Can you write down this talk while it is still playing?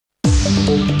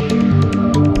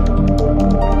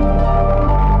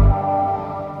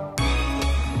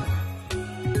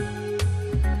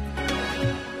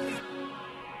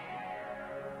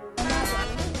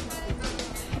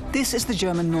This is the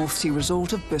German North Sea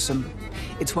resort of Büsum.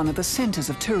 It's one of the centres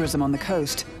of tourism on the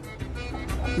coast.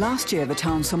 Last year, the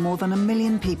town saw more than 1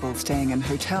 million people staying in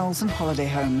hotels and holiday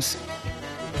homes.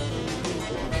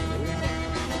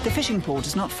 The fishing port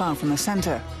is not far from the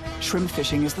centre. Shrimp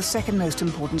fishing is the second most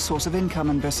important source of income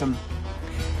in Büsum.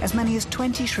 As many as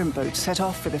 20 shrimp boats set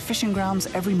off for the fishing grounds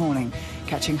every morning,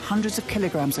 catching hundreds of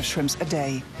kilograms of shrimps a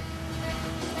day.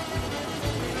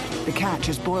 The catch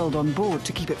is boiled on board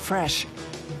to keep it fresh.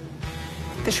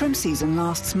 The shrimp season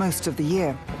lasts most of the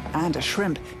year, and a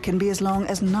shrimp can be as long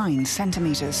as 9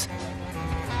 centimeters.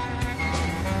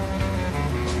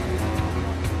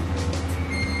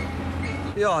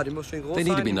 They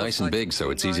need to be nice and big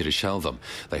so it's easy to shell them.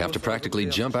 They have to practically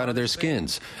jump out of their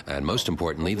skins. And most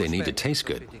importantly, they need to taste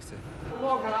good.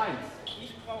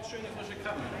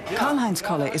 Karl-Heinz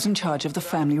Kolle is in charge of the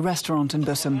family restaurant in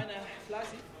Büsum.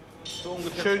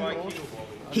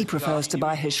 He prefers to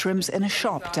buy his shrimps in a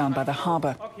shop down by the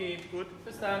harbour.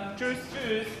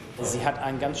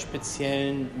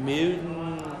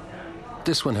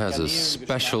 This one has a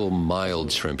special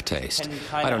mild shrimp taste.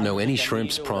 I don't know any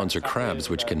shrimps, prawns or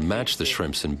crabs which can match the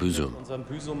shrimps in Büsum.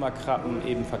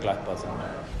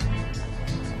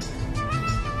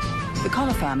 The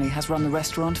Kolle family has run the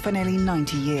restaurant for nearly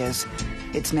 90 years.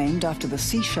 It's named after the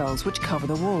seashells which cover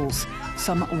the walls,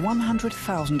 some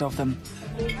 100,000 of them.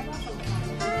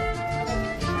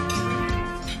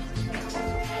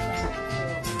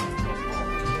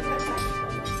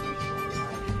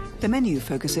 The menu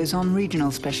focuses on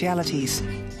regional specialities,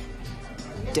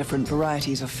 different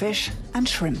varieties of fish and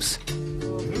shrimps.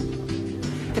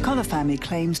 The Kolle family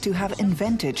claims to have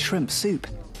invented shrimp soup.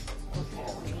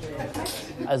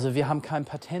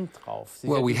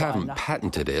 Well, we haven't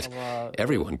patented it.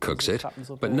 Everyone cooks it,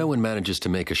 but no one manages to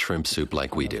make a shrimp soup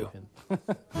like we do.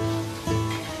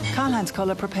 Karl-Heinz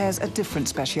Kolle prepares a different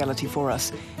speciality for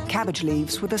us, cabbage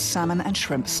leaves with a salmon and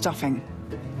shrimp stuffing.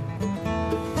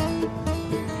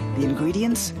 The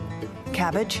ingredients: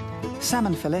 cabbage,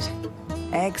 salmon fillet,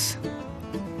 eggs,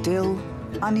 dill,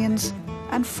 onions,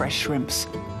 and fresh shrimps.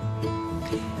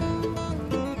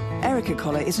 Erika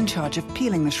Kolle is in charge of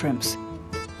peeling the shrimps.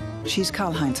 She's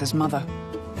Karl-Heinz's mother.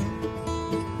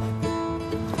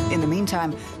 In the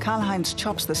meantime, Karl-Heinz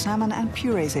chops the salmon and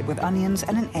purees it with onions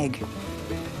and an egg.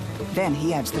 Then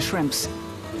he adds the shrimps.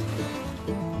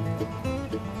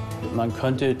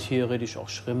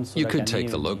 You could take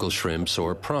the local shrimps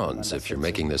or prawns if you're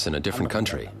making this in a different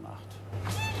country.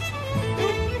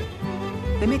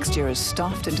 The mixture is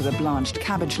stuffed into the blanched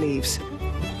cabbage leaves.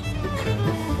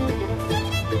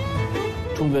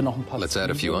 Let's add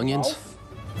a few onions.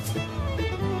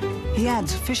 He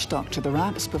adds fish stock to the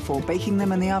wraps before baking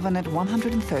them in the oven at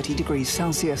 130 degrees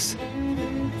Celsius.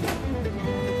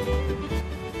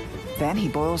 Then he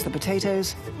boils the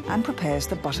potatoes and prepares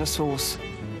the butter sauce.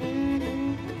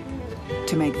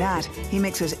 To make that, he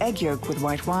mixes egg yolk with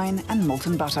white wine and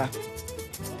molten butter.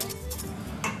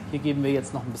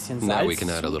 Now we can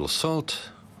add a little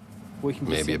salt,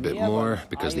 maybe a bit more,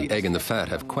 because the egg and the fat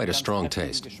have quite a strong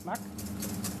taste.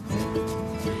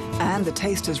 And the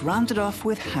taste is rounded off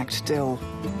with hacked dill.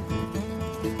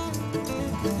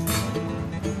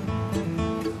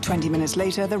 20 minutes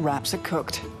later, the wraps are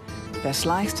cooked. They're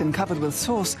sliced and covered with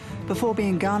sauce before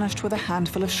being garnished with a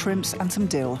handful of shrimps and some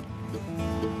dill.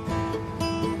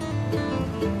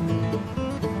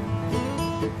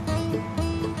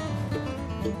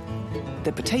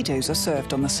 The potatoes are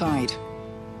served on the side.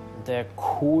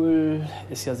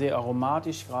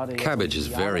 Cabbage is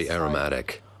very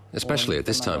aromatic, especially at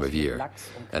this time of year.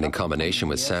 And in combination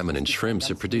with salmon and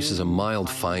shrimps, it produces a mild,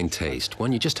 fine taste,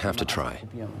 one you just have to try.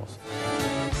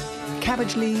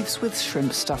 Cabbage leaves with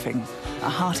shrimp stuffing, a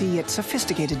hearty yet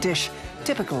sophisticated dish,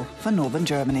 typical for northern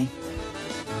Germany.